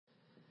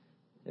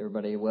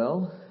Everybody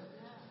well?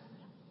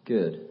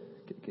 Good.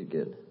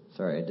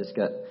 Sorry, I just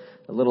got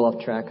a little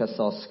off track. I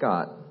saw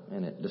Scott,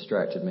 and it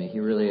distracted me. He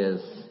really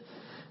is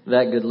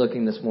that good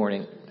looking this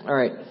morning. All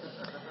right.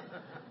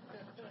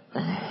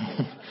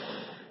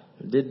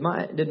 Did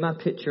my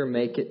picture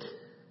make it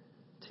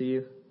to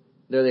you?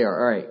 There they are.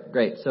 All right,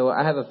 great. So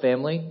I have a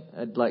family.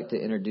 I'd like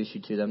to introduce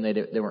you to them.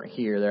 They weren't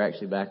here. They're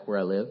actually back where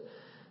I live.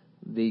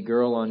 The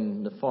girl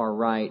on the far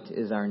right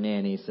is our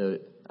nanny, so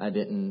I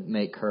didn't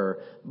make her.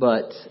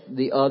 But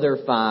the other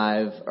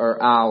 5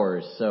 are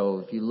ours. So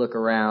if you look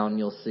around,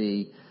 you'll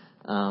see,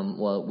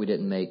 we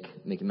didn't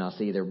make Mickey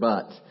Mouse either.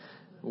 But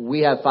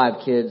we have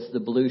 5 kids. The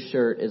blue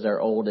shirt is our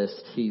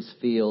oldest. He's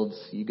Fields.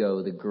 You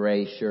go the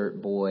gray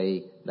shirt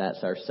boy.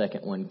 That's our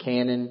second one,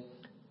 Cannon.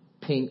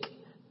 Pink,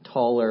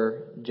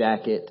 taller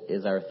jacket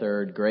is our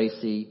third,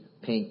 Gracie.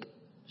 Pink,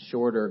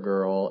 shorter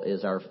girl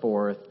is our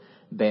fourth,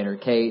 Banner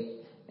Kate.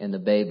 And the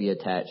baby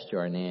attached to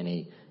our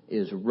nanny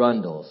is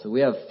Rundle. So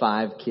we have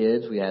 5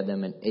 kids. We had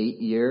them in 8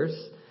 years,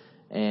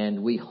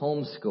 and we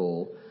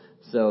homeschool.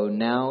 So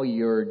now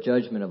your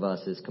judgment of us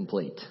is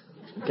complete.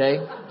 Okay?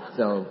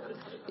 So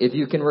if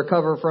you can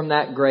recover from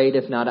that, great.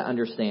 If not, I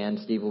understand.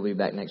 Steve will be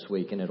back next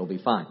week, and it'll be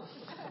fine.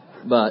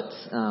 But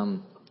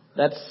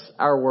that's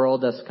our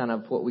world. That's kind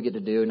of what we get to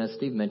do. And as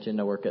Steve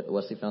mentioned, I work at the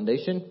Wesley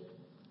Foundation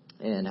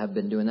and have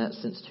been doing that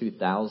since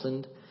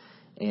 2000.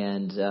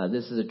 And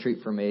this is a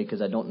treat for me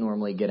because I don't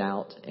normally get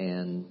out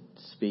and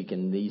speak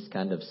in these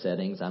kind of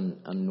settings. I'm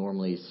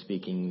normally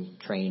speaking,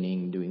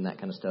 training, doing that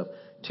kind of stuff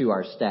to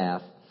our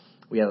staff.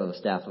 We have a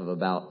staff of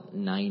about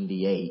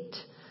 98,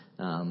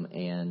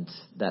 and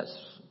that's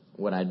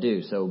what I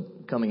do. So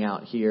coming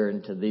out here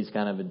into these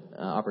kind of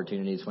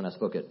opportunities, when I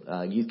spoke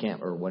at youth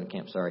camp or one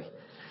camp,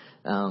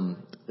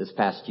 this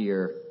past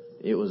year,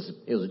 it was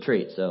a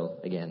treat. So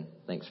again,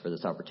 thanks for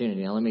this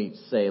opportunity. Now let me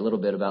say a little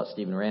bit about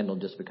Steve and Randall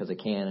just because I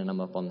can, and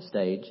I'm up on the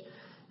stage,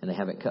 and they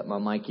haven't cut my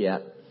mic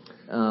yet.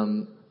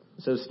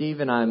 So Steve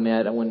and I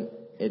met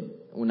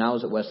when I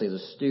was at Wesley as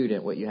a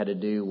student. What you had to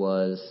do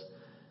was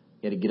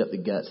you had to get up the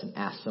guts and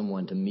ask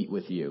someone to meet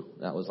with you.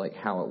 That was like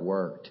how it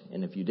worked.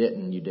 And if you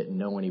didn't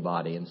know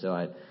anybody. And so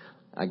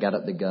I got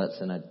up the guts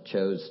and I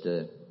chose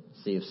to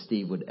see if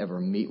Steve would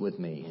ever meet with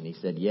me, and he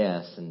said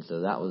yes. And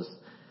so that was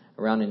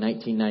around in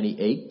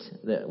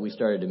 1998 that we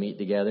started to meet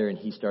together, and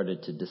he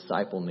started to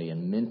disciple me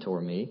and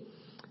mentor me,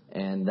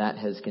 and that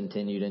has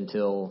continued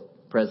until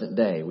present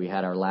day. We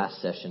had our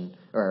last session,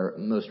 or our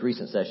most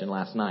recent session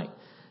last night,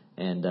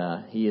 and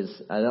he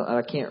is,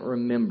 I can't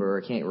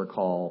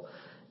recall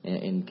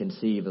and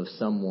conceive of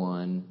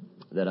someone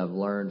that I've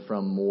learned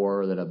from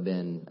more, that I've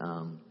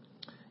been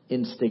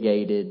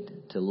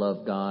instigated to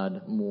love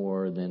God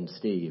more than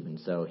Steve. And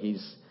so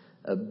he's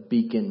a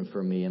beacon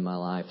for me in my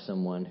life,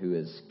 someone who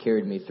has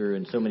carried me through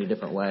in so many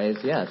different ways.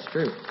 Yeah, it's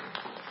true.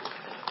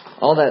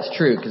 All that's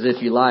true, because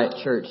if you lie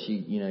at church,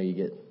 you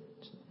get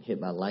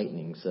hit by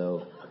lightning.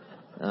 So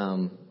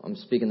I'm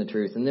speaking the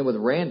truth. And then with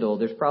Randall,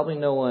 there's probably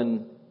no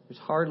one, I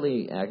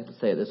can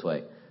say it this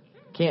way,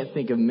 can't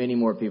think of many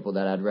more people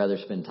that I'd rather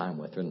spend time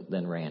with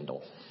than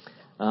Randall.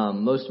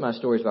 Most of my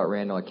stories about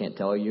Randall I can't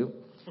tell you,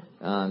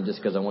 just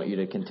because I want you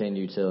to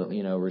continue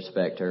to,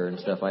 respect her and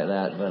stuff like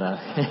that. But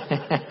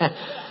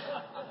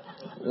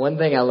one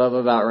thing I love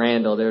about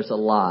Randall, there's a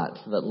lot,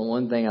 but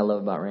one thing I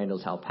love about Randall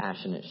is how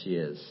passionate she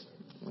is.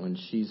 When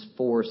she's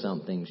for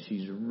something,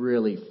 she's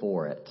really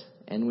for it.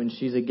 And when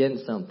she's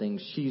against something,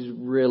 she's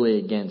really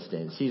against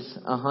it. She's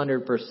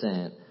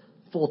 100%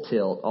 full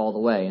tilt all the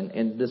way.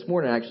 And this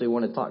morning I actually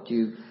want to talk to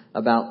you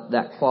about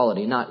that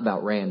quality, not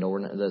about Randall.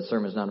 The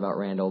sermon's not about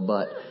Randall,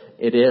 but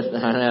it is.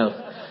 I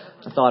know.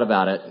 I thought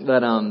about it.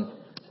 But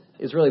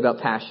it's really about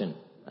passion.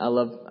 I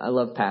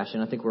love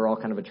passion. I think we're all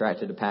kind of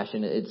attracted to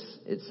passion.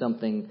 It's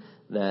something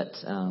that,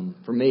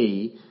 for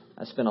me,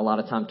 I spend a lot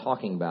of time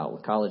talking about.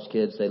 With college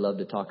kids, they love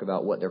to talk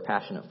about what they're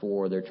passionate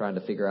for. They're trying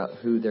to figure out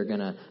who they're going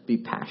to be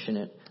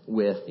passionate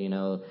with,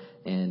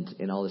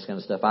 and all this kind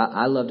of stuff.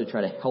 I love to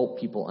try to help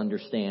people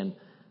understand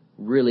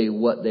really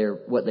what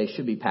they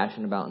should be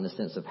passionate about in the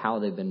sense of how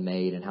they've been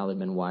made and how they've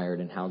been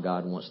wired and how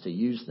God wants to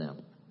use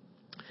them.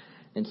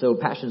 And so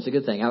passion is a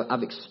good thing.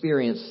 I've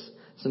experienced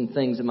some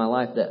things in my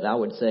life that I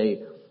would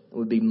say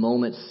would be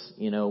moments,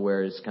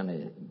 where it's kind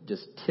of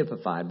just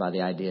typified by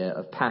the idea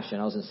of passion.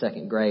 I was in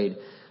second grade,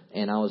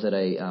 and I was at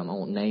I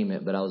won't name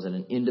it, but I was at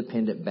an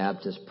independent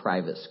Baptist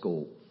private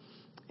school.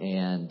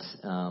 And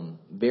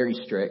very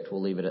strict,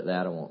 we'll leave it at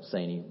that. I won't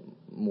say any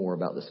more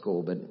about the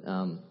school, but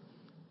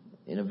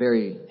in a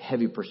very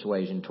heavy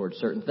persuasion towards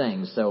certain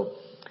things. So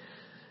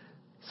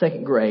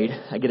second grade,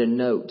 I get a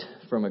note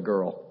from a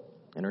girl,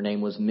 and her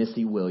name was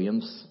Missy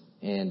Williams,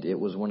 and it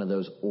was one of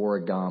those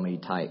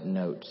origami type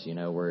notes,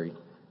 where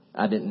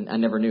I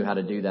never knew how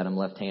to do that. I'm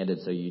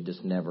left-handed, so you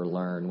just never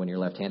learn when you're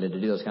left-handed to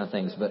do those kind of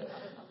things. But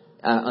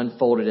I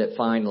unfolded it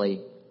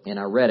finally, and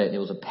I read it, and it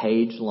was a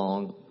page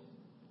long,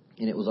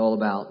 and it was all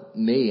about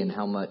me and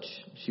how much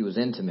she was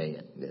into me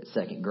at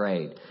second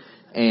grade.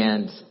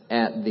 And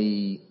at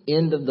the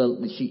end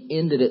she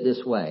ended it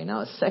this way.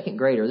 Now, a second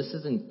grader, this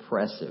is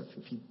impressive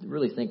if you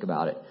really think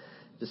about it.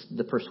 just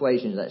the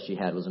persuasion that she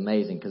had was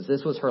amazing, because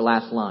this was her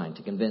last line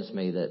to convince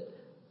me that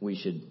we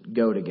should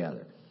go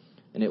together.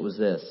 And it was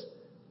this: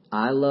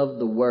 I love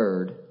the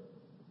word,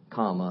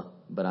 comma,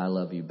 but I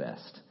love you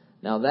best.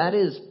 Now that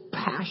is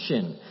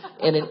passion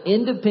in an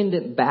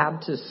independent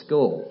Baptist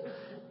school.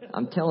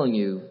 I'm telling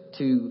you,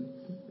 to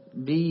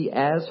be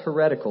as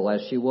heretical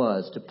as she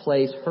was, to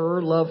place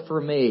her love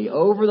for me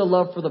over the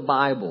love for the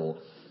Bible,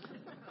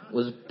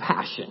 was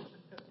passion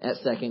at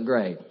second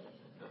grade.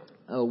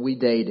 We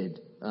dated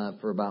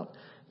for about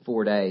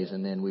 4 days,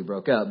 and then we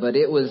broke up. But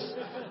it was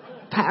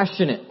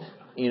passionate,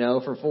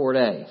 for 4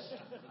 days.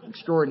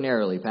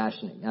 Extraordinarily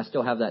passionate. I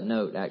still have that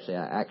note, actually.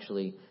 I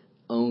actually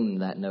own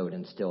that note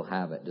and still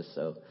have it, just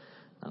so,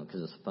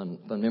 because it's a fun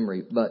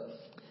memory. But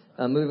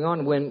moving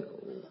on,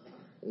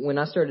 when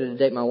I started to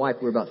date my wife,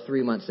 we were about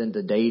 3 months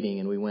into dating,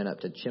 and we went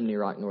up to Chimney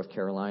Rock, North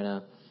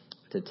Carolina,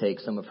 to take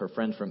some of her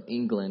friends from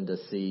England to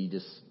see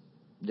just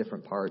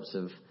different parts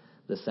of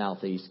the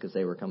Southeast, because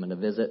they were coming to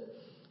visit.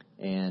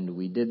 And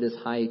we did this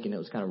hike, and it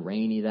was kind of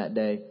rainy that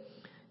day.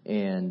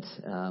 And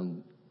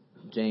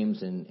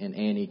James and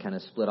Annie kind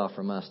of split off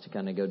from us to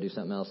kind of go do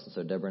something else. And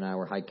so Deborah and I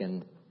were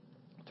hiking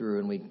through,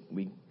 and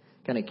we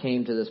kind of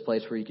came to this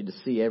place where you could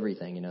just see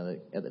everything,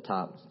 at the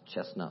top,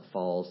 Chestnut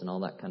Falls and all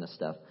that kind of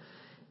stuff.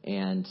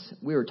 And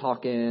we were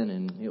talking,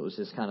 and it was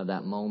just kind of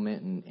that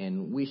moment,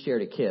 and we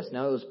shared a kiss.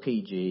 Now, it was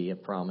PG, I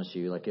promise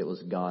you, like it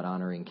was a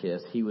God-honoring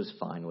kiss. He was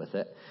fine with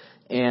it.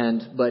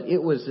 But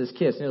it was this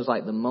kiss, and it was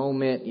like the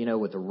moment,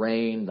 with the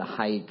rain, the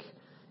hike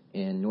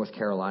in North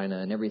Carolina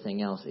and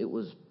everything else, it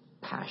was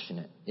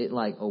passionate. It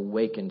like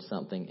awakened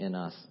something in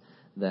us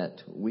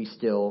that we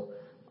still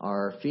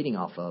are feeding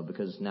off of,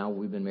 because now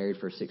we've been married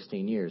for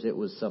 16 years. It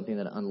was something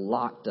that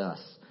unlocked us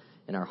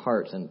in our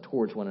hearts and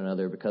towards one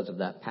another because of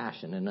that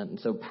passion. And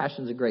so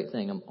passion's a great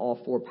thing. I'm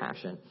all for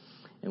passion.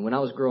 And when I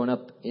was growing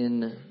up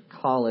in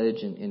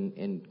college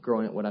and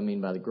growing up, what I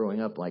mean by the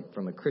growing up, like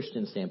from a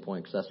Christian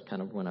standpoint, because that's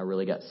kind of when I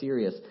really got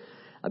serious,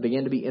 I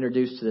began to be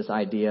introduced to this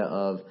idea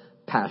of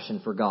passion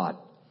for God.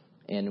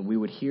 And we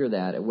would hear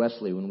that at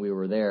Wesley when we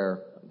were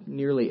there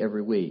nearly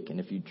every week. And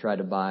if you try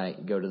to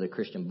go to the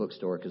Christian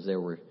bookstore, because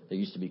there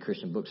used to be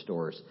Christian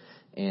bookstores.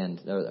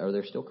 And are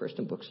there still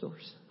Christian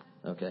bookstores?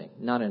 Okay.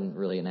 Not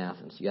really in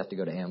Athens. You have to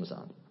go to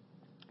Amazon,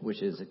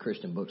 which is a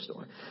Christian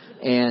bookstore.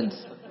 And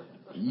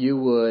you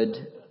would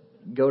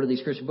go to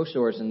these Christian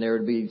bookstores, and there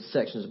would be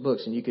sections of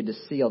books, and you could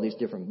just see all these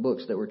different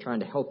books that were trying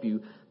to help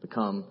you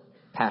become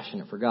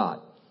passionate for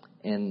God.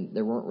 And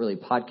there weren't really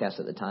podcasts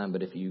at the time,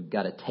 but if you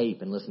got a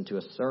tape and listened to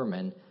a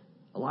sermon,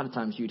 a lot of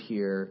times you'd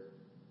hear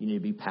you need to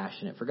be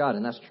passionate for God.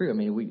 And that's true. I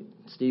mean,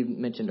 Steve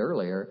mentioned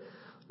earlier,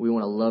 we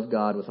want to love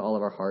God with all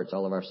of our hearts,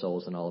 all of our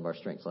souls, and all of our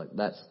strengths. Like,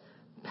 that's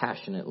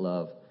passionate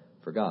love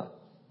for God.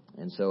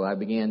 And so I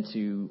began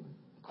to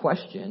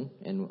question,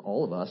 and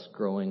all of us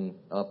growing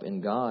up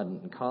in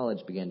God in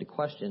college began to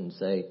question and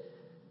say,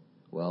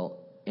 well,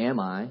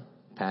 am I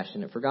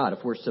passionate for God?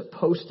 If we're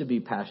supposed to be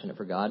passionate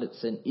for God,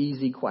 it's an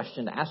easy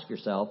question to ask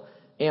yourself,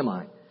 am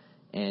I?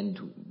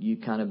 And you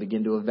kind of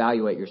begin to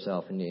evaluate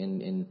yourself,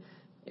 and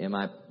am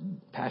I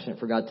passionate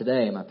for God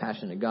today? Am I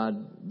passionate for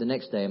God the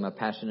next day? Am I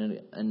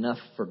passionate enough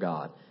for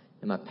God?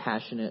 Am I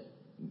passionate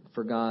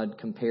for God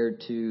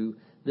compared to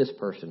this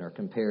person or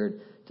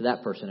compared to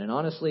that person? And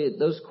honestly,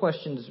 those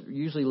questions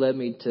usually led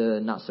me to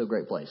not so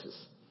great places,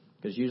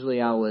 because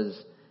usually I was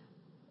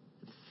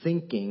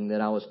thinking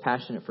that I was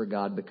passionate for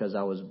God because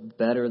I was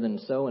better than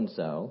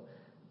so-and-so.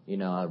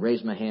 I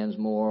raised my hands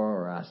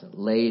more, or I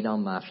laid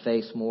on my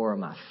face more, or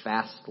my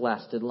fast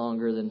lasted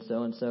longer than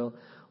so-and-so.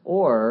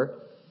 Or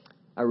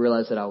I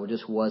realized that I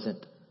just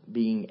wasn't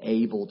being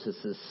able to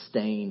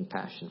sustain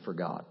passion for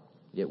God.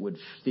 It would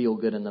feel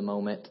good in the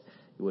moment.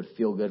 It would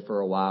feel good for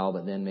a while,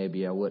 but then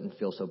maybe I wouldn't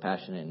feel so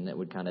passionate, and it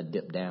would kind of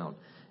dip down.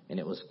 And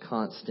it was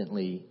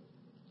constantly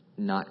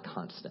not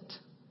constant.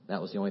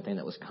 That was the only thing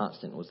that was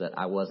constant, was that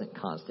I wasn't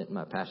constant in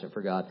my passion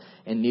for God,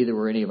 and neither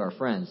were any of our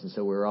friends. And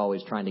so we were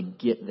always trying to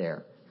get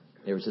there.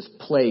 There was this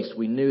place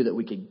we knew that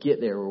we could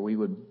get there where we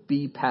would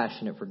be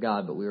passionate for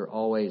God, but we were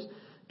always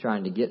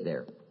trying to get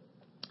there.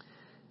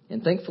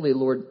 And thankfully, the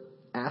Lord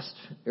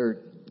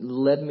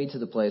led me to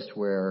the place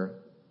where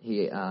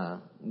He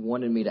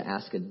wanted me to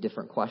ask a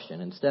different question.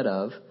 Instead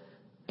of,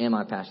 am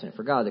I passionate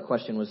for God? The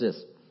question was this: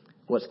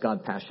 what's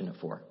God passionate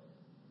for?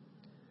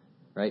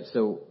 Right?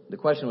 So the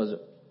question was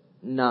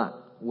not,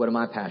 what am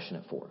I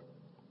passionate for?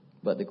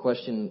 But the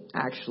question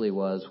actually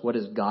was, what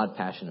is God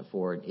passionate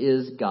for? And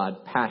is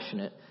God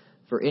passionate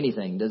for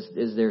anything?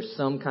 Is there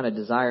some kind of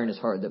desire in His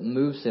heart that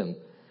moves Him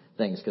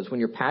things? Because when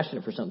you're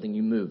passionate for something,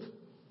 you move.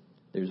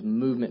 There's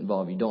movement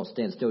involved. You don't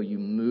stand still. You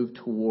move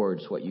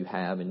towards what you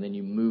have, and then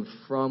you move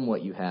from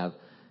what you have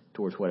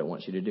towards what it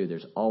wants you to do.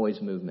 There's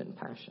always movement and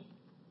passion.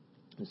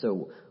 And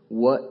so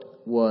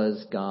what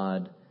was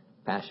God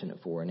passionate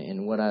for?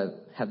 And what I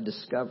have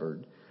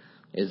discovered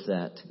is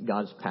that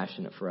God's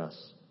passionate for us.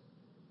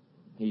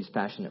 He's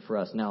passionate for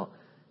us. Now,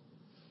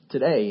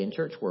 today in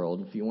church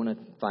world, if you want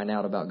to find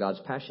out about God's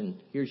passion,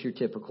 here's your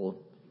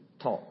typical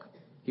talk.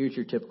 Here's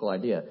your typical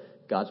idea.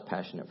 God's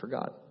passionate for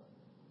God.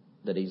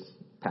 That He's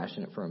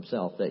passionate for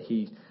himself, that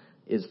he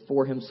is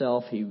for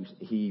himself,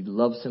 he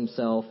loves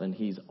himself, and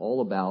he's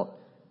all about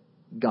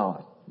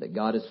God, that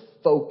God is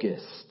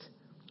focused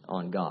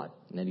on God,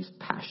 and that he's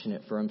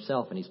passionate for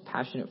himself, and he's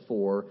passionate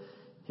for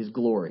his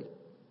glory.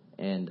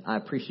 And I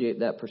appreciate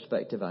that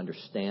perspective. I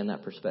understand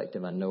that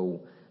perspective. I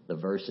know the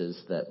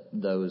verses that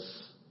those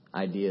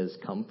ideas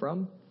come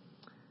from.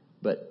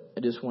 But I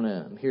just want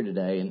to, I'm here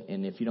today,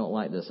 and if you don't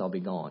like this, I'll be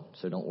gone,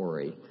 so don't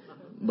worry.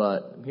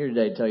 But I'm here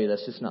today to tell you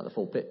that's just not the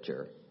full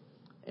picture.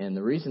 And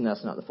the reason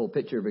that's not the full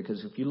picture,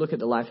 because if you look at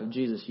the life of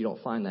Jesus, you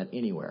don't find that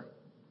anywhere.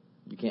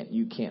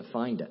 You can't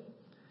find it.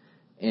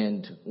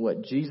 And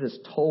what Jesus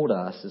told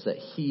us is that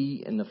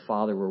he and the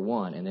Father were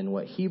one. And then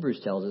what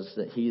Hebrews tells us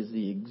that he is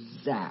the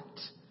exact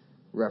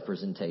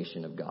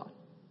representation of God.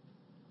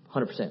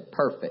 100%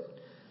 perfect.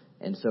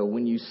 And so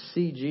when you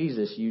see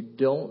Jesus, you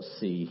don't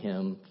see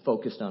him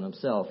focused on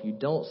himself. You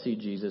don't see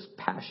Jesus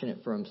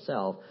passionate for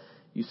himself.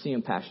 You see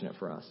him passionate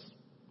for us.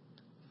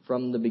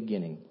 From the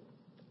beginning,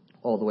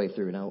 all the way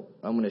through. Now,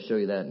 I'm going to show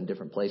you that in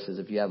different places.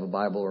 If you have a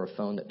Bible or a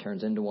phone that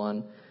turns into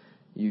one,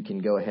 you can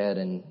go ahead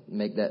and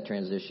make that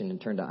transition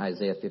and turn to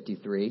Isaiah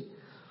 53.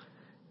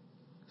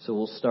 So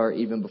we'll start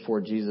even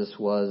before Jesus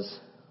was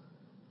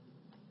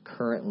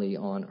currently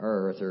on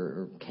earth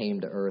or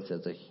came to earth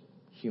as a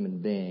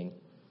human being.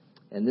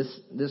 And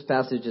this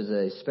passage is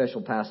a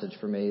special passage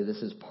for me. This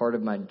is part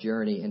of my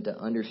journey into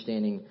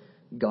understanding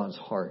God's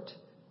heart.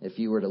 If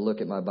you were to look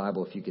at my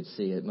Bible, if you could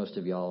see it, most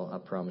of y'all, I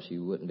promise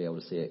you wouldn't be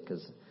able to see it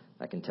because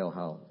I can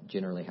tell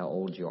generally how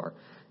old you are,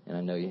 and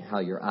I know how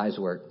your eyes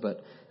work.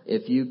 But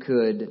if you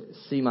could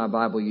see my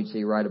Bible, you'd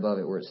see right above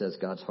it where it says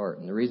God's heart.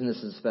 And the reason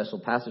this is a special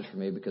passage for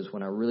me, because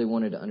when I really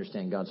wanted to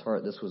understand God's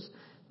heart, this was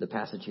the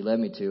passage he led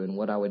me to. And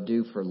what I would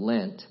do for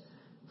Lent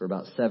for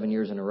about 7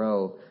 years in a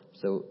row,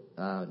 so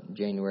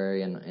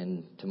January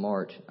and to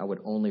March, I would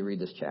only read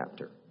this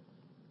chapter.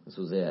 This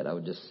was it. I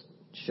would just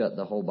shut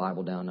the whole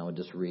Bible down, and I would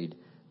just read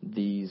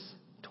these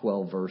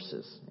 12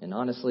 verses. And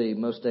honestly,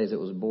 most days it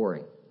was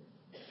boring,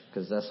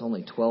 because that's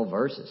only 12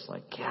 verses.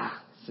 Like, yeah,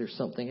 there's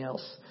something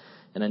else.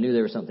 And I knew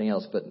there was something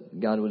else, but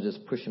God was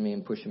just pushing me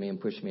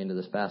into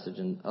this passage.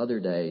 And other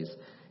days,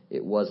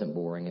 it wasn't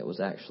boring. It was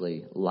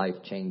actually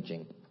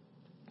life-changing.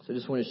 So I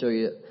just want to show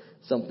you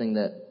something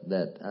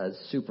that is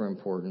super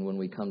important when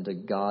we come to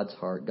God's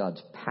heart,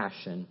 God's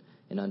passion,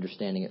 and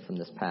understanding it from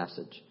this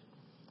passage.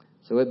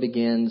 So it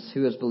begins,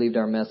 who has believed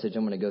our message?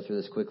 I'm going to go through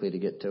this quickly to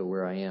get to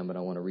where I am, but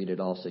I want to read it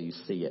all so you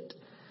see it.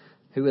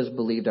 Who has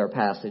believed our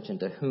passage, and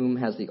to whom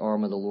has the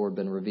arm of the Lord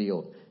been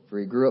revealed? For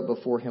he grew up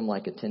before him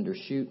like a tender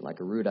shoot, like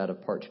a root out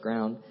of parched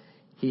ground.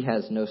 He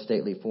has no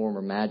stately form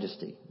or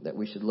majesty, that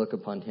we should look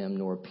upon him,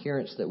 nor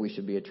appearance that we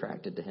should be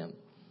attracted to him.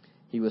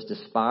 He was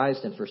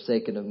despised and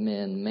forsaken of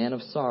men, man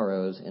of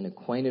sorrows, and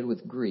acquainted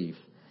with grief.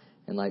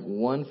 And like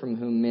one from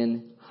whom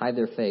men hide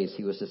their face,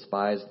 he was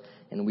despised,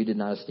 and we did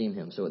not esteem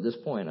him. So at this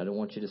point, I don't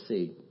want you to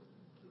see.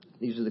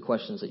 These are the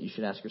questions that you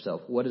should ask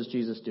yourself. What is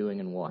Jesus doing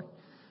and why?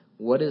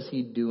 What is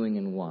he doing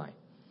and why?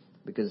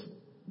 Because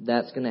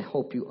that's going to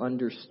help you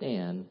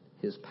understand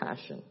his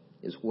passion,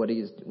 is what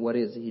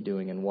is he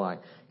doing and why.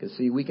 Because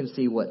see, we can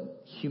see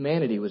what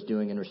humanity was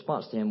doing in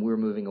response to him. We're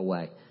moving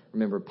away.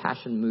 Remember,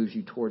 passion moves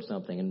you towards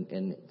something,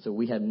 and so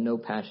we had no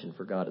passion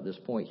for God at this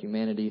point.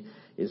 Humanity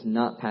is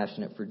not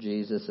passionate for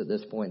Jesus at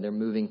this point. They're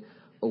moving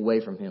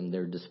away from him.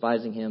 They're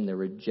despising him. They're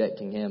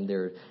rejecting him.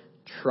 They're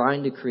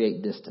trying to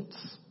create distance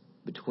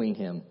between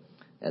him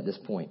at this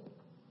point.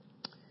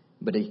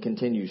 But he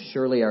continues,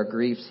 surely our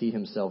griefs he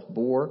himself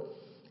bore,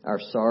 our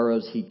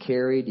sorrows he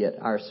carried, yet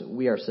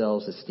we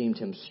ourselves esteemed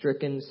him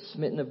stricken,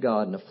 smitten of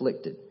God, and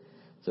afflicted.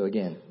 So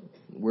again,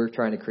 we're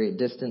trying to create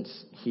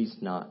distance. He's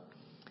not.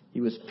 He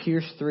was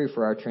pierced through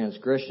for our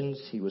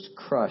transgressions. He was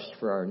crushed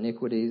for our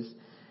iniquities.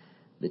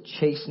 The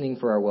chastening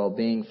for our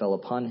well-being fell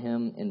upon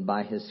him, and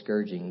by his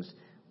scourgings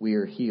we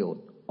are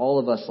healed. All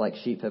of us like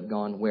sheep have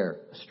gone where?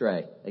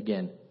 Astray.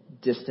 Again,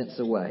 distance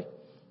away.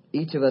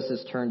 Each of us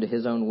has turned to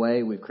his own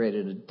way. We've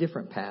created a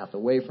different path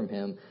away from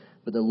him,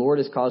 but the Lord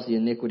has caused the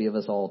iniquity of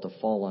us all to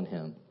fall on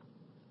him.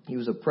 He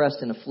was oppressed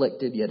and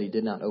afflicted, yet he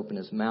did not open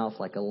his mouth.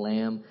 Like a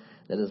lamb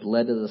that is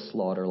led to the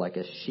slaughter, like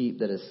a sheep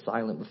that is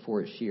silent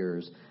before its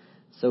shearers,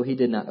 so he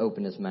did not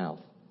open his mouth.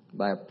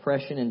 By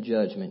oppression and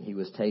judgment he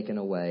was taken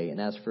away.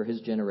 And as for his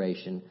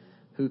generation,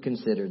 who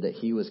considered that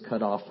he was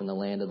cut off from the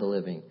land of the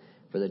living?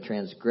 For the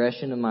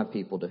transgression of my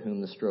people, to whom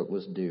the stroke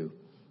was due.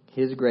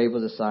 His grave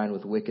was assigned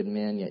with wicked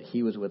men, yet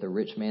he was with a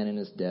rich man in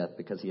his death,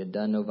 because he had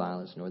done no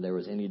violence, nor there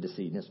was any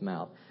deceit in his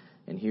mouth.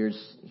 And here's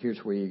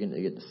where you're going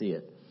to get to see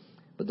it.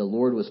 But the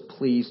Lord was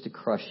pleased to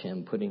crush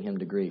him, putting him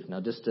to grief. Now,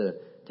 just to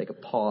take a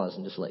pause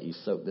and just let you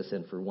soak this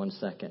in for 1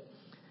 second.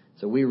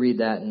 So we read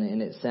that,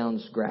 and it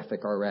sounds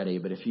graphic already,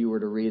 but if you were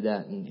to read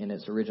that in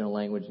its original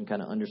language and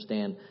kind of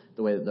understand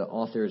the way that the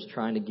author is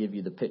trying to give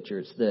you the picture,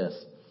 it's this.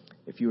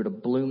 If you were to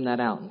bloom that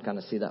out and kind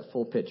of see that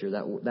full picture,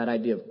 that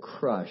idea of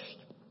crushed,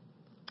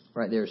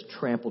 right there is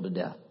trampled to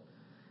death,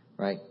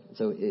 right?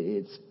 So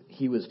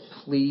he was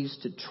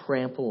pleased to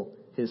trample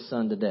his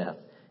son to death.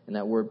 And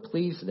that word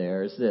pleased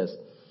there is this.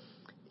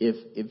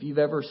 if you've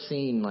ever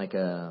seen like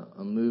a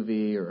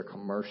movie or a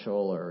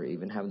commercial or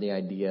even have the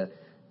idea,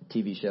 a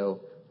TV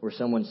show, where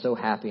someone's so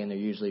happy and they're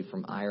usually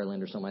from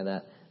Ireland or something like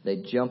that, they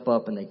jump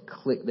up and they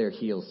click their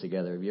heels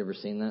together. Have you ever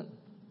seen that?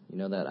 You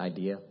know that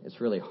idea? It's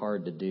really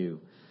hard to do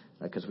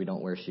because we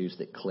don't wear shoes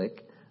that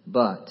click.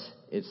 But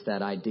it's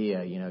that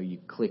idea, you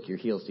click your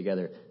heels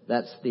together.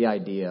 That's the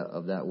idea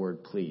of that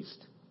word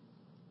pleased.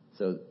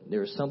 So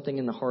there's something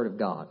in the heart of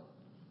God.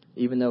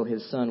 Even though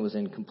his son was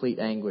in complete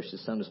anguish,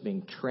 his son was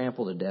being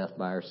trampled to death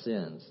by our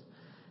sins,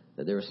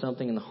 that there was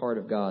something in the heart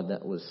of God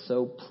that was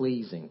so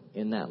pleasing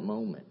in that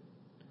moment,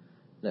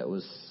 that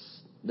was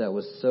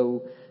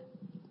so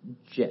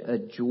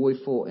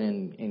joyful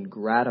and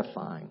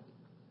gratifying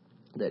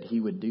that he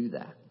would do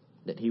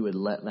that he would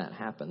let that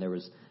happen. There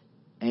was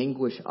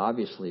anguish,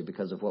 obviously,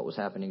 because of what was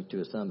happening to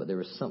his son, but there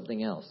was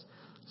something else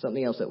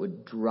that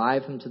would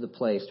drive him to the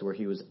place to where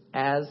he was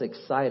as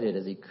excited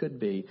as he could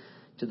be,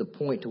 to the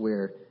point to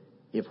where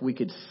if we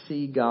could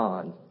see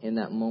God in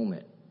that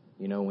moment,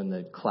 when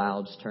the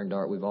clouds turn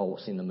dark, we've all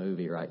seen the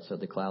movie, right? So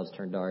the clouds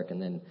turn dark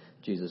and then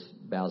Jesus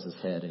bows his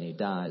head and he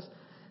dies.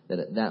 That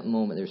at that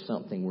moment there's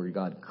something where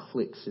God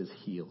clicks his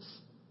heels.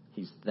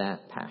 He's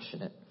that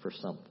passionate for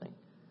something.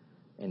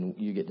 And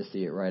you get to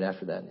see it right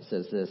after that. It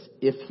says this: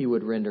 if he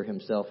would render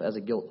himself as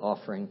a guilt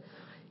offering,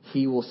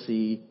 he will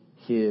see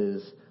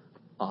his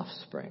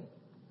offspring,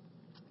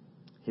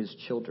 his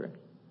children.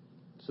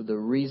 So the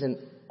reason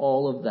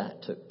all of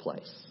that took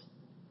place,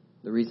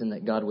 the reason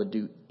that God would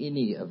do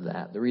any of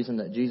that, the reason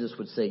that Jesus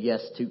would say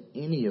yes to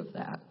any of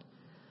that,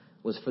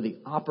 was for the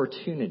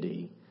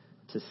opportunity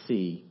to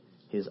see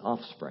his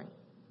offspring.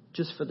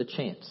 Just for the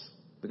chance.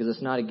 Because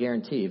it's not a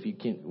guarantee.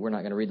 We're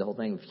not going to read the whole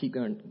thing. If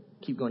you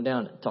keep going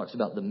down, it talks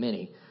about the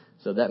many.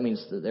 So that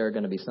means that there are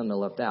going to be some that are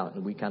left out.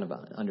 And we kind of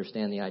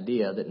understand the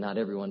idea that not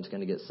everyone's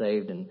going to get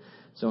saved and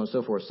so on and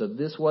so forth. So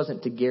this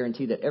wasn't to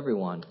guarantee that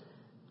everyone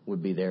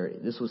would be there.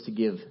 This was to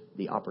give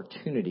the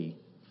opportunity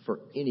for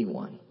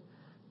anyone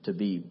to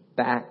be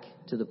back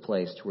to the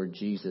place to where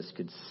Jesus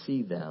could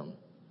see them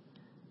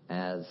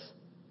as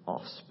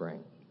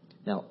offspring.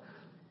 Now,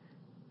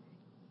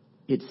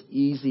 it's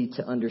easy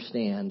to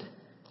understand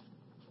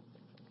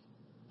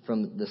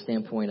from the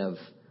standpoint of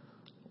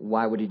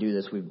why would he do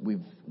this?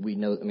 We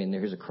know. I mean,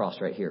 there's a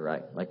cross right here,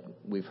 right? Like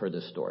we've heard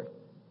this story.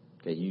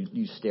 Okay,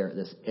 you stare at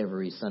this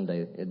every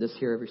Sunday. Is this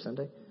here every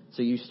Sunday?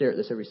 So you stare at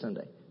this every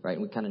Sunday, right?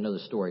 And we kind of know the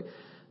story.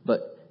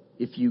 But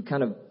if you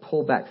kind of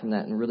pull back from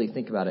that and really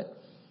think about it,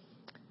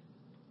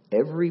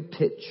 every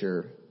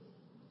picture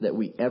that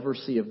we ever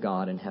see of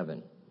God in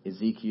heaven,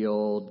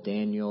 Ezekiel,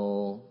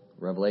 Daniel,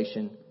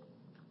 Revelation,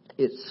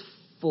 it's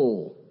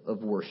full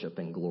of worship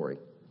and glory.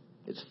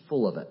 It's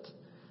full of it.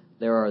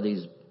 There are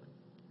these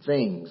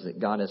things that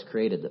God has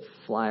created that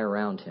fly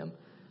around him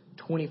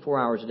 24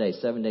 hours a day,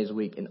 7 days a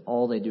week, and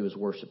all they do is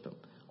worship him.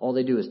 All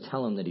they do is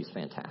tell him that he's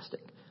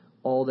fantastic.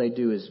 All they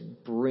do is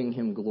bring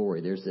him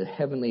glory. There's the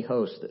heavenly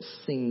hosts that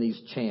sing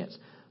these chants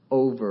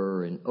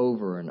over and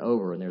over and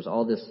over, and there's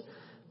all this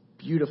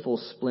beautiful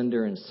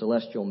splendor and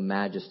celestial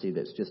majesty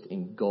that's just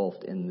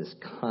engulfed in this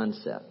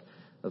concept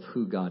of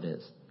who God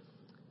is.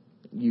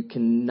 You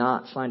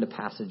cannot find a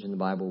passage in the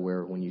Bible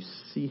where when you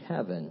see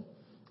heaven,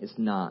 it's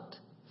not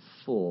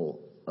full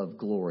of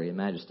glory and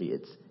majesty.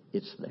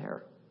 It's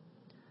there.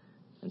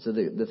 And so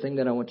the thing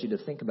that I want you to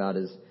think about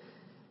is,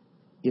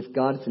 if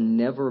God's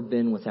never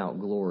been without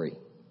glory,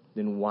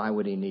 then why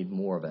would he need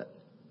more of it?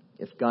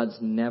 If God's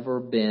never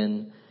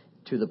been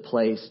to the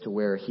place to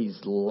where he's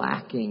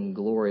lacking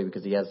glory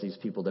because he has these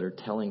people that are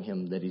telling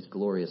him that he's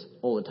glorious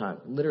all the time,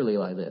 literally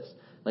like this.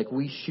 Like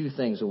we shoo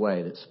things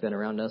away that spin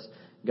around us.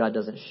 God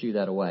doesn't shoo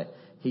that away.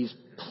 He's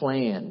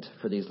planned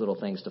for these little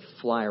things to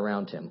fly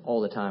around him all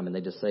the time, and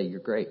they just say,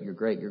 "You're great, you're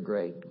great, you're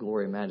great.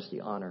 Glory,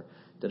 majesty, honor,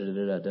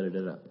 da-da-da-da,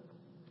 da-da-da-da."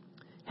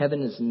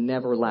 Heaven has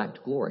never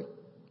lacked glory.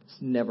 It's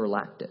never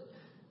lacked it.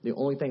 The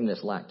only thing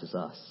that's lacked is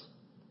us.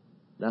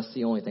 That's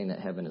the only thing that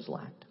heaven has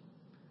lacked.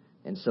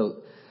 And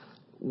so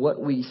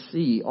what we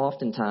see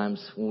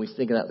oftentimes when we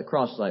think about the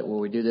cross is like, well,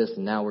 we do this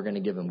and now we're going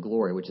to give him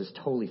glory, which is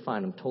totally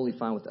fine. I'm totally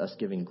fine with us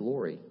giving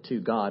glory to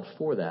God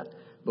for that.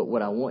 But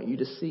what I want you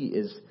to see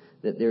is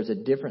that there's a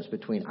difference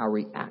between our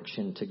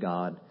reaction to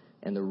God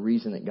and the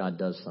reason that God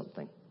does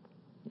something.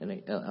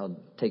 And I'll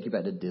take you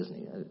back to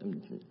Disney.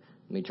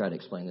 Let me try to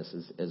explain this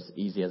as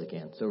easy as I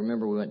can. So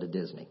remember, we went to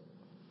Disney.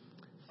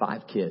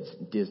 5 kids,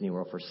 Disney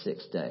World for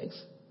 6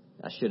 days.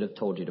 I should have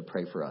told you to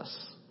pray for us,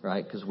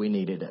 right? Because we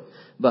needed it.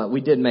 But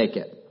we did make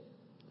it.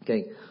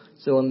 Okay,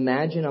 so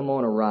imagine I'm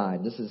on a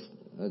ride. This is,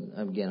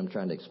 again, I'm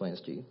trying to explain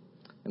this to you.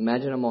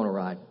 Imagine I'm on a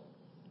ride,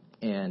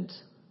 and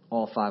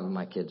all 5 of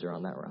my kids are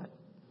on that ride.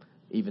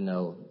 Even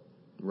though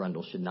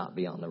Rundle should not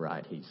be on the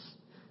ride. He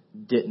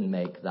didn't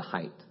make the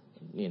height,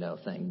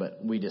 thing. But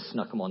we just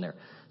snuck him on there.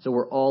 So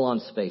we're all on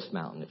Space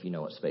Mountain, if you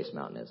know what Space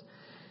Mountain is.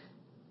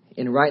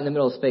 And right in the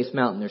middle of Space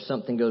Mountain, there's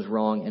something goes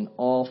wrong, and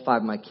all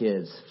 5 of my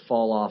kids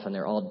fall off, and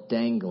they're all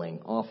dangling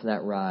off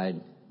that ride,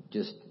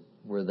 just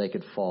where they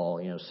could fall,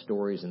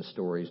 stories and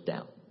stories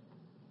down.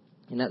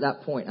 And at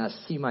that point, I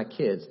see my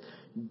kids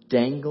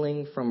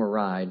dangling from a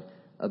ride,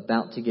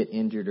 about to get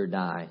injured or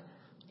die.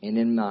 And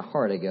in my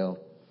heart, I go,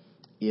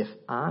 if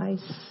I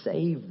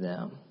save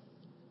them,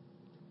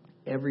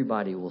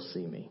 everybody will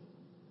see me.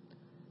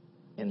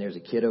 And there's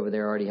a kid over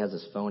there already has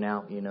his phone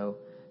out,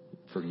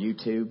 for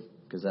YouTube,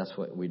 because that's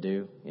what we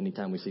do.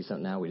 Anytime we see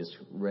something now, we just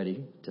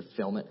ready to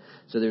film it.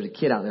 So there's a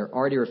kid out there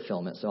already to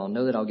film it. So I'll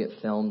know that I'll get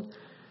filmed.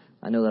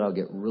 I know that I'll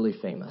get really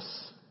famous.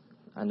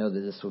 I know that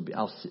this will be,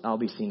 I'll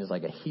be seen as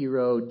like a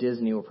hero.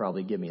 Disney will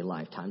probably give me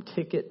lifetime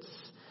tickets.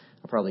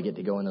 I'll probably get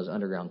to go in those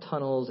underground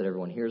tunnels that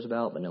everyone hears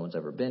about, but no one's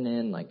ever been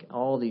in. Like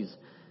all these,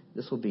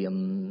 this will be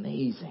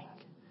amazing.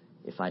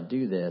 If I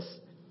do this,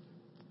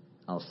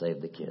 I'll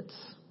save the kids.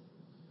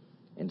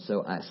 And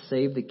so I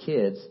save the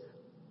kids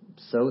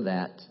so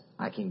that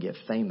I can get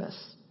famous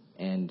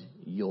and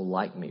you'll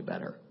like me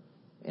better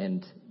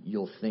and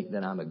you'll think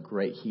that I'm a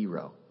great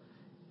hero.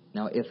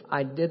 Now, if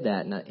I did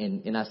that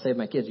and I saved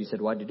my kids, you said,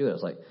 why'd you do it? I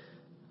was like,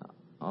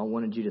 I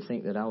wanted you to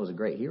think that I was a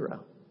great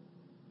hero.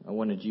 I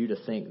wanted you to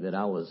think that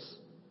I was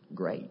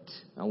great.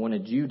 I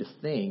wanted you to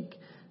think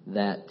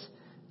that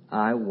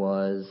I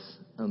was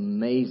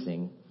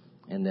amazing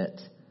and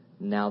that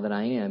now that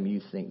I am,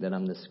 you think that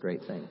I'm this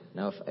great thing.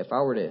 Now, if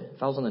I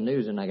was on the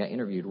news and I got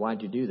interviewed,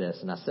 why'd you do this?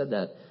 And I said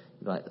that,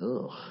 you'd be like,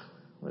 ugh,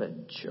 what a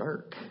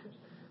jerk,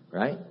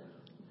 right?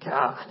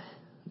 God,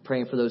 I'm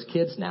praying for those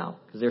kids now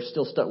because they're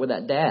still stuck with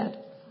that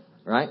dad,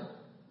 right?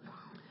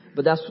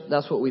 But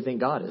that's what we think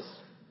God is.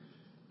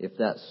 If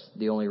that's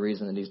the only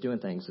reason that he's doing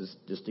things is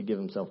just to give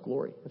himself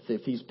glory.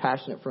 If he's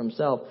passionate for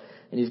himself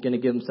and he's going to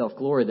give himself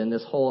glory, then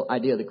this whole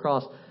idea of the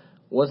cross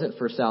wasn't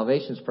for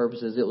salvation's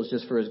purposes. It was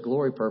just for his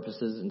glory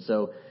purposes. And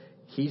so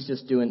he's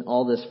just doing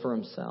all this for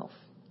himself.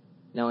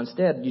 Now,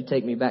 instead, you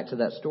take me back to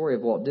that story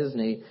of Walt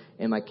Disney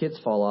and my kids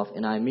fall off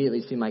and I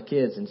immediately see my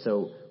kids. And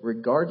so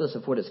regardless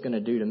of what it's going to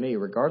do to me,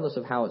 regardless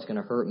of how it's going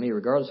to hurt me,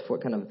 regardless of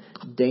what kind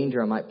of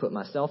danger I might put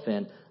myself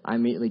in, I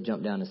immediately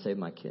jump down and save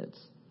my kids.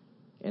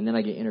 And then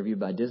I get interviewed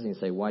by Disney and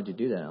say, why'd you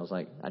do that? And I was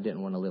like, I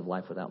didn't want to live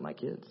life without my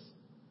kids.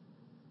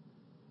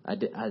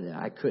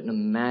 I couldn't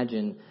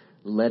imagine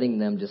letting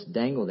them just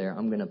dangle there.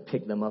 I'm going to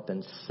pick them up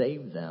and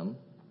save them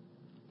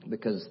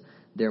because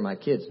they're my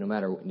kids. No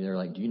matter, they're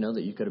like, do you know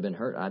that you could have been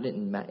hurt?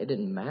 It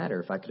didn't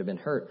matter if I could have been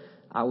hurt.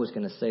 I was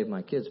going to save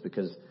my kids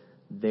because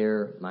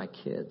they're my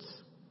kids.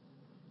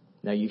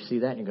 Now you see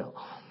that and you go,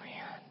 oh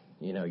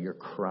man, you're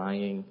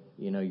crying,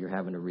 you're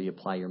having to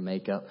reapply your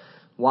makeup.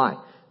 Why?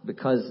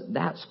 Because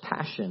that's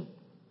passion,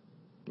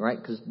 right?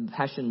 Because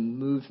passion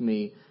moved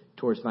me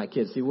towards my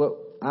kids. See,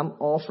 I'm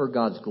all for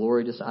God's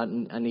glory.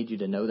 I need you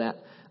to know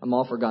that. I'm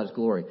all for God's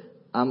glory.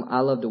 I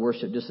love to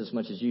worship just as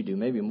much as you do,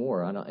 maybe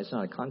more. It's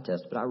not a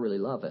contest, but I really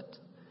love it.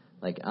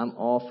 Like, I'm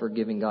all for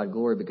giving God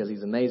glory because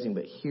he's amazing,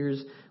 but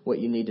here's what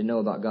you need to know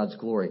about God's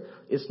glory.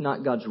 It's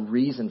not God's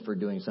reason for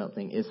doing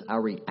something. It's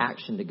our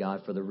reaction to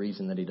God for the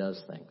reason that he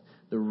does things.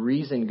 The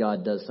reason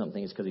God does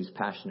something is because he's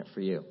passionate for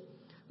you.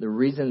 The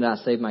reason that I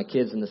saved my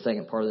kids in the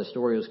second part of the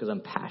story was because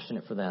I'm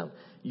passionate for them.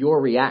 Your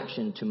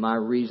reaction to my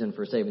reason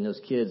for saving those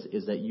kids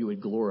is that you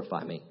would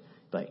glorify me.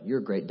 But you're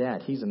a great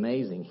dad. He's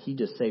amazing. He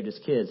just saved his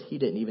kids. He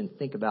didn't even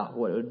think about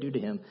what it would do to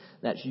him.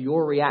 That's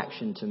your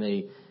reaction to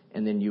me,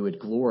 and then you would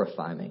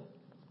glorify me.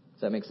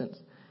 Does that make sense?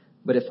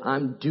 But if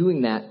I'm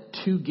doing that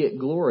to get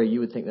glory, you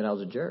would think that I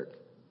was a jerk.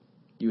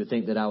 You would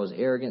think that I was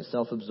arrogant,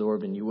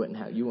 self-absorbed, and you wouldn't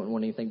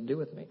want anything to do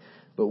with me.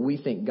 But we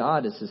think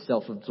God is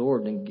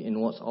self-absorbed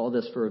and wants all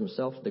this for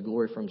himself, the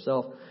glory for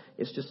himself.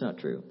 It's just not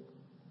true.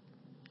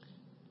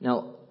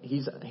 Now,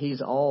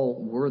 he's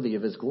all worthy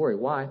of his glory.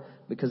 Why?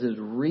 Because his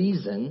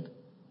reason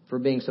for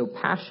being so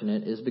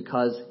passionate is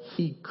because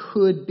he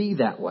could be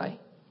that way.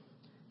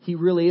 He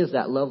really is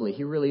that lovely.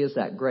 He really is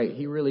that great.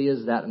 He really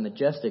is that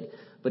majestic.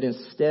 But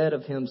instead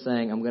of him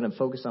saying, I'm going to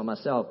focus on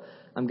myself,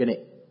 I'm going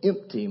to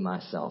empty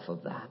myself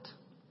of that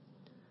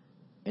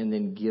and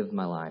then give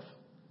my life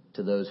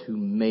to those who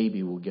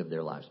maybe will give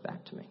their lives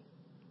back to me.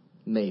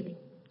 Maybe.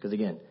 Because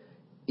again,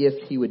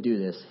 if he would do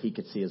this, he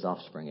could see his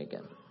offspring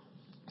again.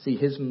 See,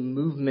 his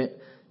movement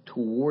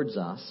towards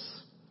us,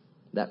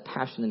 that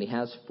passion that he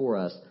has for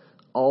us,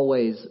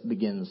 always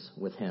begins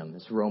with him.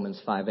 It's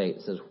Romans 5:8.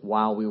 It says,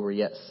 while we were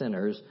yet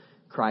sinners,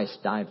 Christ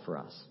died for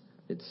us.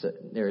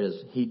 There it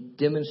is. He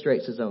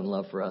demonstrates his own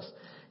love for us.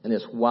 And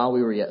this, while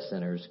we were yet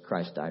sinners,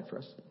 Christ died for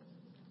us.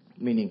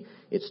 Meaning,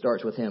 it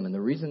starts with him. And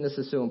the reason this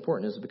is so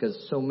important is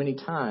because so many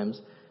times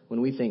when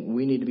we think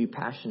we need to be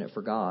passionate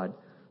for God,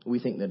 we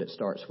think that it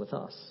starts with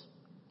us.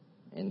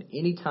 And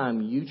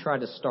anytime you try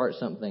to start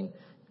something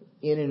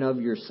in and of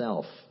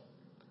yourself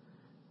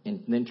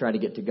and then try to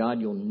get to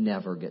God, you'll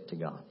never get to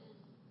God.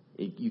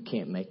 You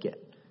can't make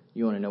it.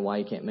 You want to know why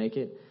you can't make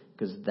it?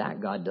 Because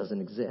that God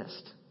doesn't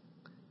exist.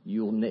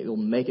 You'll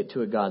make it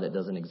to a God that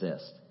doesn't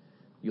exist.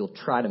 You'll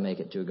try to make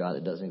it to a God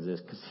that doesn't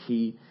exist because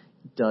he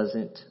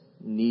doesn't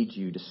need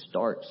you to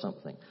start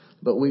something.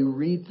 But we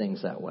read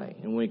things that way.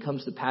 And when it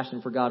comes to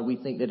passion for God, we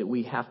think that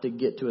we have to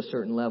get to a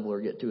certain level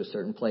or get to a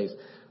certain place.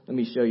 Let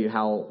me show you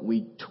how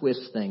we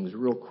twist things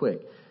real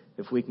quick.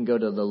 If we can go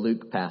to the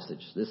Luke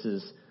passage. This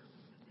is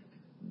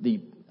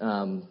the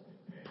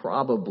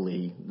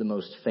probably the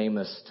most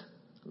famous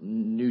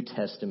New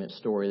Testament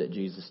story that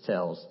Jesus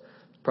tells,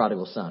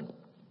 prodigal son.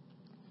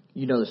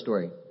 You know the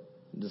story.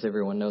 Does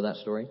everyone know that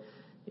story?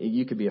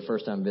 You could be a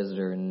first-time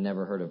visitor and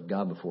never heard of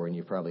God before, and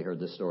you've probably heard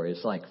this story.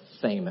 It's like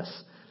famous,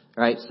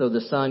 right? So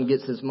the son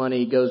gets his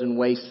money, goes and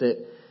wastes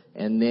it,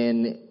 and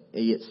then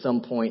at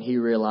some point he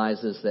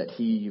realizes that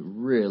he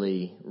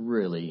really,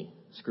 really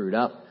screwed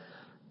up.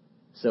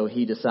 So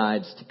he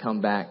decides to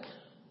come back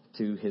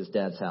to his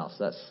dad's house.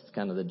 That's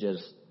kind of the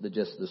gist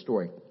of the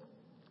story.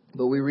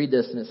 But we read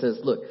this and it says,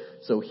 look,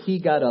 so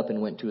he got up and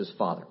went to his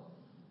father.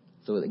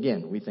 So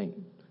again, we think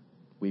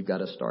we've got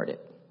to start it.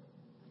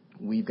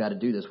 We've got to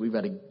do this. We've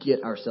got to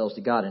get ourselves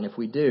to God. And if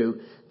we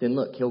do, then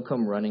look, he'll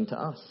come running to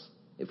us.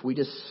 If we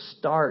just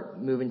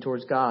start moving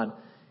towards God,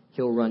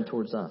 he'll run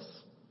towards us.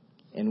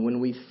 And when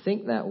we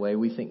think that way,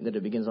 we think that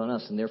it begins on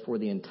us. And therefore,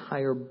 the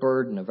entire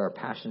burden of our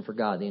passion for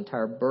God, the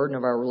entire burden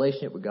of our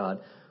relationship with God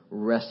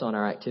rests on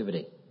our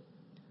activity.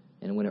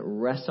 And when it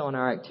rests on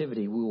our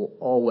activity, we will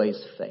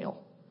always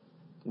fail.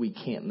 We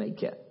can't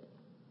make it.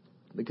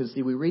 Because,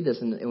 see, we read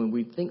this and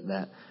we think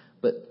that,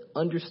 but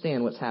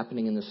understand what's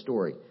happening in the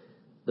story.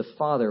 The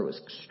father was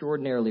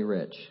extraordinarily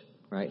rich,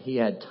 right? He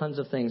had tons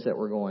of things that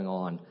were going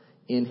on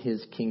in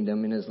his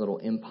kingdom, in his little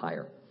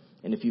empire.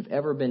 And if you've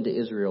ever been to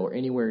Israel or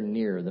anywhere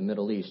near the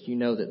Middle East, you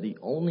know that the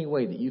only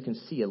way that you can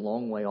see a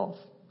long way off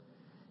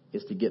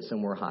is to get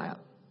somewhere high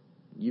up.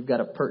 You've got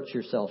to perch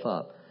yourself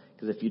up.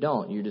 Because if you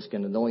don't,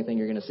 the only thing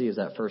you're going to see is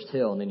that first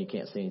hill, and then you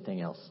can't see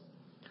anything else.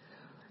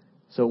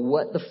 So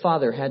what the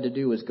father had to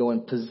do was go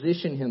and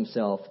position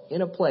himself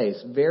in a place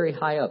very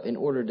high up in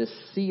order to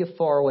see a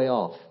far way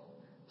off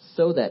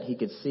so that he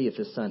could see if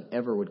his son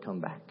ever would come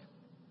back.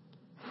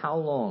 How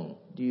long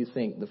do you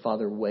think the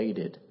father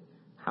waited?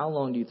 How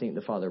long do you think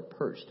the father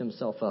perched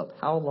himself up?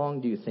 How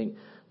long do you think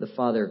the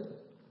father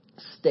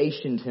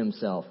stationed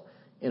himself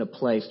in a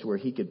place where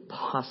he could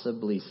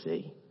possibly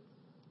see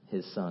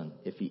his son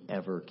if he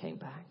ever came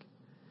back?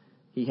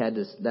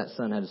 That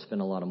son had to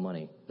spend a lot of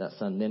money. That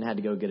son then had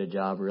to go get a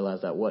job,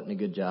 realize that wasn't a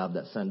good job.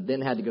 That son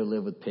then had to go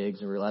live with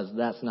pigs and realize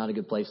that's not a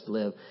good place to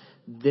live.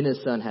 Then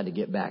his son had to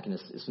get back. And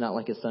it's not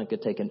like his son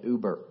could take an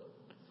Uber.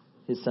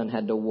 His son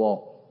had to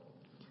walk.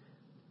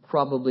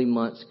 Probably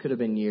months, could have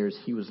been years.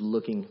 He was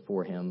looking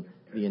for him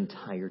the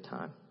entire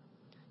time.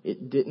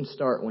 It didn't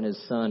start when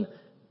his son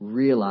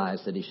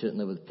realized that he shouldn't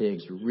live with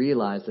pigs,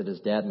 realized that his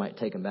dad might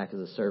take him back as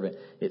a servant.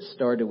 It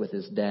started with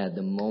his dad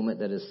the moment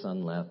that his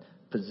son left,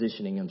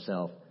 positioning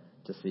himself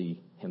to see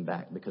him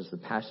back, because the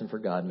passion for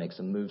God makes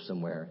him move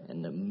somewhere,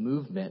 and the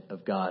movement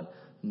of God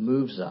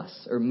moves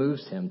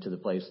him to the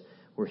place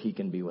where he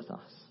can be with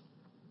us.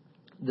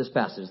 This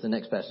passage, the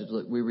next passage,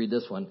 look, we read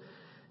this one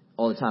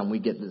all the time. We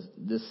get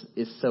this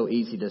is so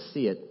easy to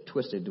see it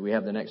twisted. Do we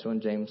have the next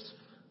one, James?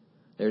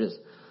 There it is.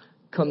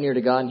 Come near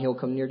to God and he'll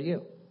come near to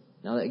you.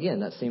 Now, again,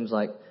 that seems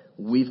like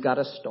we've got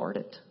to start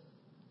it.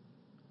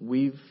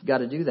 We've got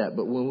to do that.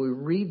 But when we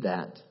read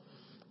that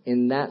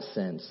in that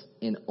sense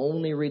and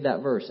only read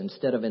that verse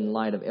instead of in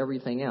light of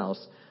everything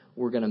else,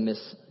 we're going to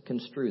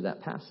misconstrue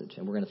that passage.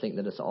 And we're going to think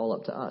that it's all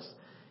up to us.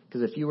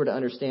 Because if you were to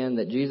understand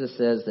that Jesus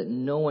says that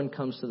no one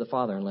comes to the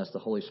Father unless the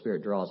Holy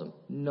Spirit draws them.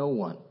 No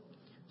one.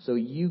 So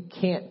you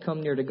can't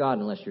come near to God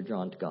unless you're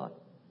drawn to God.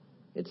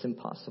 It's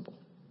impossible.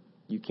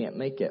 You can't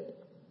make it.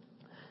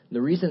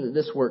 The reason that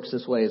this works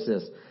this way is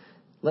this.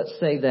 Let's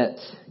say that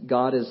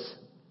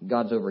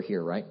God's over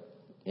here, right?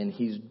 And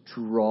he's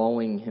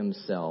drawing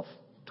himself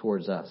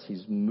towards us.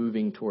 He's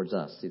moving towards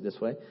us. See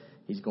this way?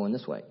 He's going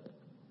this way.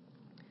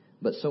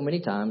 But so many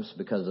times,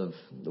 because of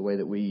the way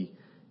that we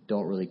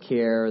don't really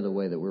care, the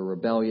way that we're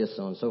rebellious,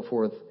 so on and so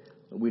forth,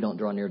 we don't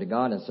draw near to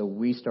God, and so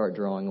we start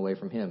drawing away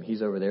from him.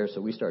 He's over there, so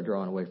we start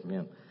drawing away from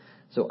him.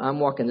 So I'm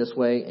walking this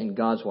way, and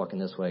God's walking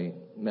this way,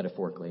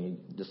 metaphorically,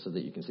 just so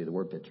that you can see the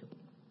word picture.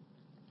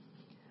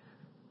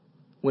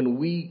 When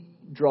we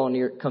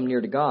come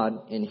near to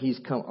God, and he's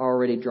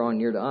already drawn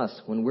near to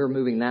us, when we're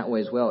moving that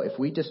way as well, if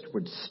we just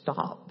would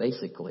stop,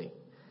 basically,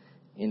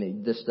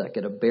 and just like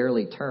at a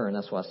barely turn,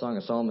 that's why Song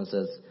of Solomon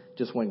says,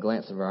 just one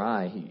glance of our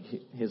eye,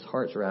 his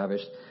heart's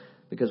ravished.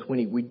 Because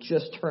when we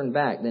just turn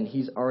back, then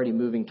he's already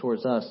moving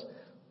towards us,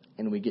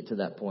 and we get to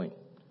that point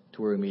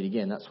to where we meet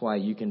again. That's why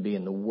you can be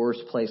in the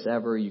worst place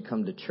ever. You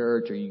come to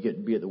church, or you get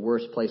to be at the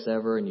worst place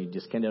ever, and you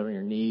just get down on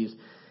your knees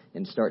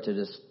and start to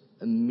just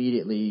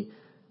immediately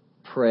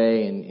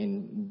pray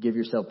and give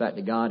yourself back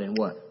to God, and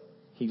what?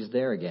 He's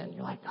there again.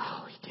 You're like,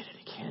 oh, he did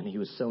it again. He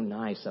was so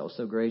nice. That was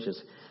so gracious.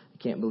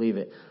 I can't believe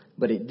it.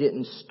 But it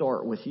didn't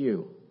start with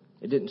you.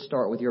 It didn't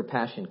start with your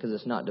passion, because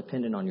it's not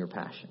dependent on your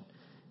passion.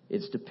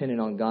 It's dependent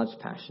on God's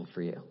passion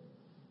for you.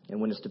 And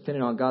when it's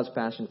dependent on God's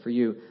passion for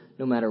you,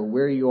 no matter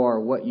where you are,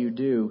 what you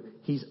do,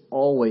 he's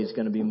always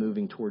going to be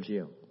moving towards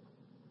you.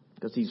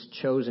 Because he's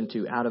chosen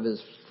to, out of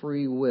his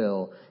free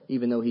will,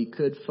 even though he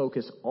could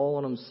focus all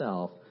on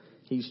himself,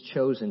 he's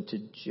chosen to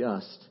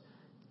just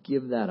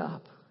give that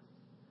up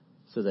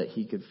so that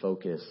he could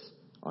focus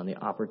on the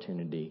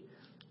opportunity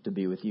to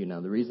be with you.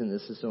 Now, the reason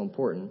this is so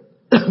important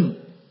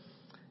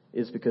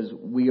is because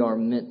we are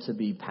meant to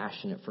be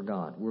passionate for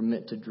God. We're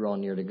meant to draw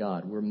near to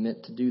God. We're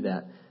meant to do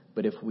that.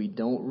 But if we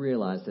don't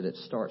realize that it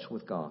starts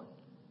with God,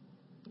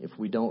 if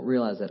we don't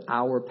realize that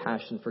our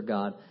passion for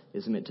God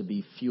is meant to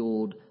be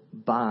fueled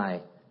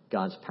by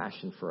God's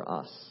passion for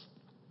us,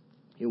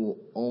 it will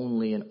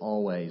only and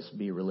always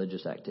be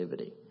religious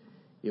activity.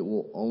 It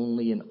will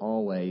only and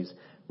always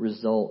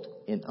result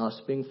in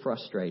us being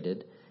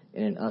frustrated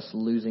and in us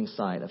losing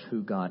sight of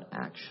who God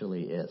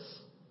actually is.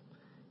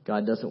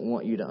 God doesn't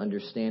want you to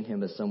understand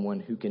him as someone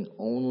who can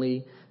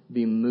only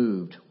be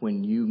moved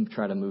when you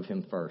try to move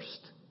him first.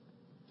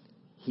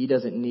 He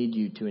doesn't need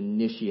you to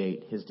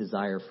initiate his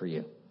desire for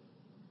you.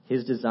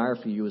 His desire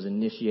for you was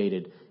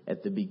initiated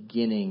at the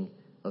beginning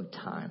of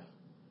time,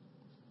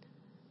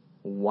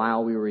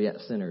 while we were yet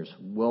sinners,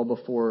 well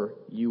before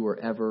you were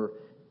ever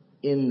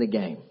in the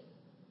game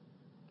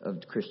of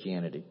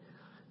Christianity.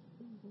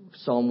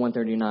 Psalm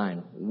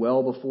 139,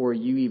 well before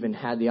you even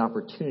had the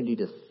opportunity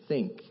to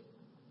think.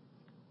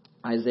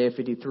 Isaiah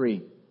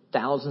 53,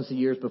 thousands of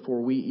years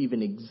before we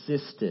even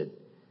existed,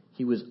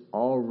 he was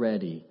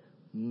already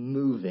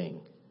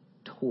moving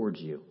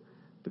towards you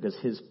because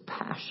his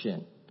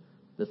passion,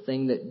 the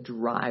thing that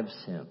drives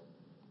him,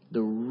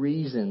 the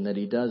reason that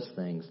he does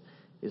things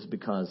is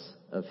because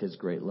of his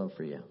great love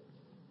for you.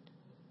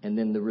 And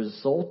then the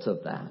result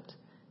of that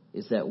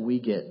is that we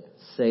get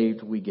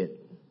saved, we get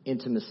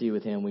intimacy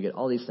with him, we get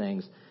all these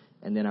things,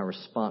 and then our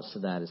response to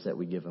that is that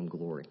we give him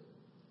glory.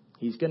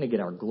 He's going to get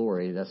our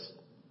glory.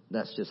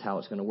 That's just how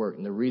it's going to work.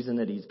 And the reason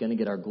that he's going to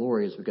get our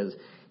glory is because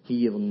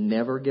he will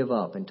never give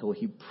up until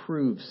he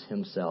proves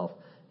himself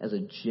as a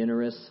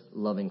generous,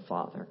 loving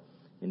Father.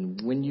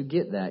 And when you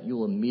get that,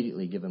 you'll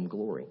immediately give him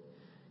glory.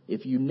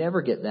 If you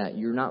never get that,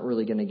 you're not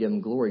really going to give him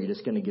glory. You're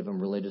just going to give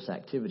him religious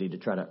activity to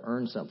try to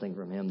earn something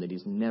from him that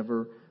he's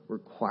never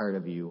required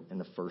of you in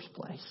the first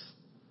place.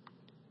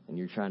 And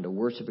you're trying to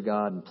worship a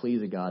God and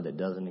please a God that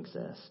doesn't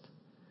exist.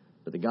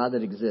 But the God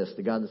that exists,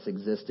 the God that's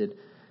existed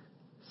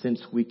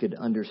since we could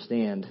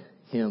understand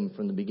him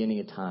from the beginning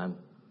of time,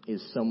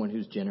 is someone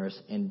who's generous.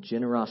 And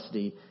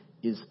generosity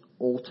is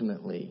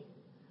ultimately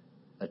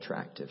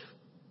attractive.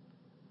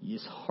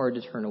 It's hard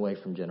to turn away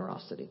from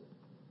generosity.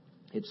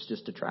 It's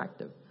just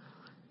attractive.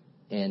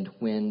 And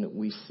when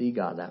we see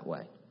God that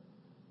way,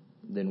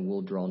 then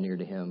we'll draw near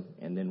to him,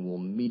 and then we'll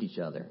meet each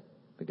other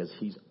because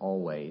he's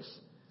always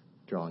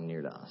drawing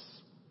near to us.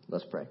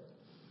 Let's pray.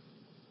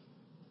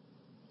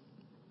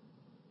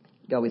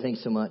 God, we thank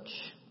you so much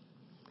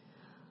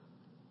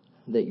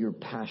that you're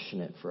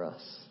passionate for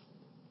us.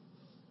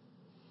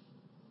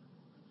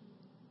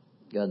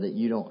 God, that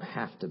you don't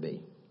have to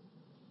be.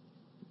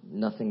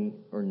 Nothing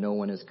or no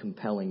one is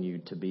compelling you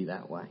to be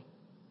that way.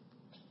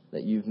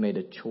 That you've made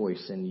a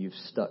choice and you've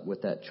stuck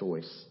with that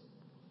choice.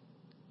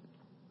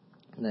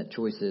 And that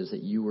choice is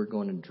that you were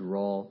going to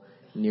draw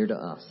near to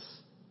us.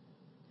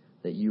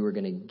 That you were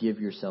going to give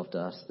yourself to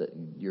us. That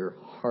your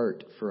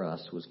heart for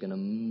us was going to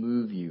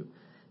move you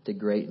to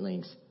great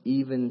lengths,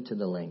 even to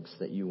the lengths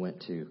that you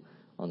went to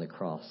on the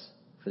cross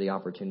for the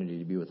opportunity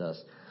to be with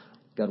us.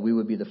 God, we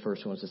would be the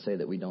first ones to say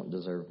that we don't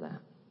deserve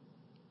that.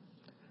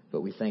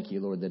 But we thank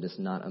you, Lord, that it's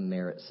not a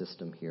merit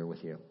system here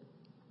with you.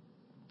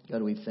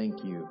 God, we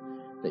thank you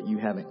that you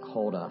haven't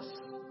called us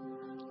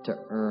to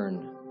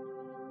earn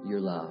your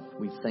love.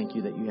 We thank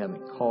you that you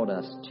haven't called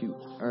us to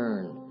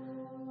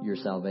earn your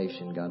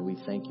salvation, God. We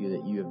thank you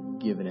that you have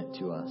given it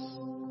to us.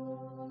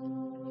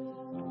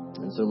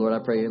 And so, Lord, I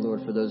pray,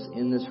 Lord, for those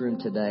in this room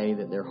today,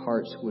 that their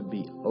hearts would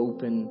be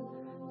open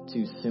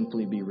to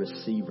simply be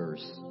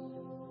receivers,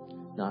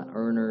 not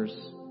earners,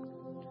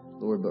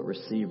 Lord, but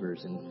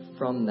receivers. And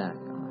from that,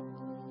 God,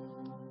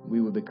 we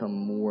would become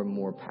more and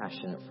more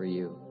passionate for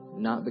you.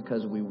 Not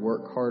because we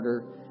work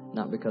harder,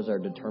 not because our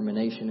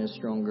determination is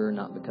stronger,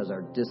 not because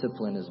our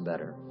discipline is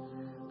better,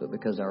 but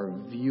because our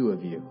view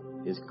of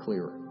you is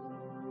clearer.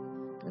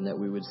 And that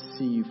we would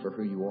see you for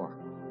who you are.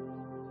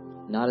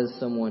 Not as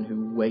someone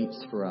who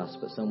waits for us,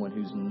 but someone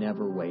who's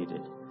never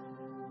waited.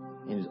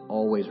 And who's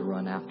always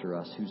run after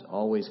us, who's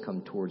always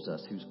come towards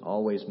us, who's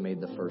always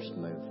made the first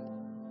move.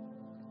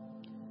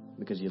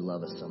 Because you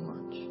love us so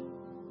much.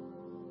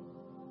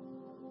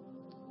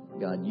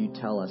 God, you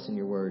tell us in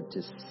your word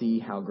to see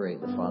how great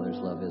the Father's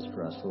love is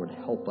for us. Lord,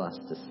 help us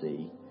to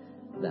see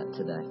that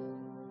today.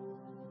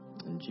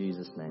 In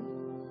Jesus' name,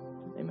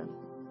 amen.